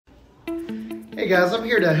Hey guys, I'm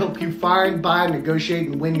here to help you find, buy, negotiate,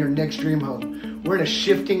 and win your next dream home. We're in a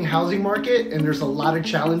shifting housing market and there's a lot of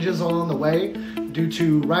challenges along the way due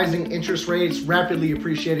to rising interest rates, rapidly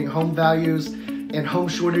appreciating home values, and home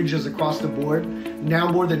shortages across the board.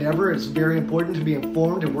 Now more than ever, it's very important to be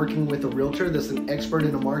informed and working with a realtor that's an expert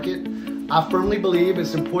in the market. I firmly believe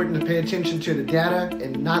it's important to pay attention to the data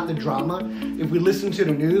and not the drama. If we listen to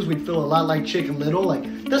the news, we'd feel a lot like Chicken Little,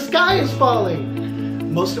 like the sky is falling.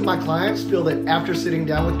 Most of my clients feel that after sitting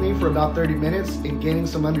down with me for about 30 minutes and gaining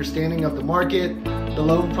some understanding of the market, the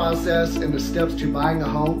loan process, and the steps to buying a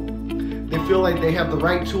home, they feel like they have the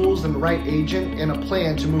right tools and the right agent and a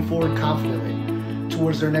plan to move forward confidently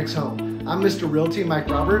towards their next home. I'm Mr. Realty Mike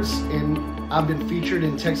Roberts, and I've been featured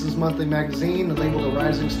in Texas Monthly Magazine and labeled a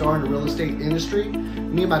rising star in the real estate industry.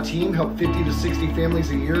 Me and my team help 50 to 60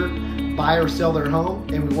 families a year buy or sell their home,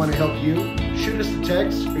 and we want to help you. Shoot us a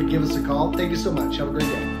text or give us a call. Thank you so much. Have a great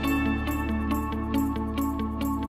day.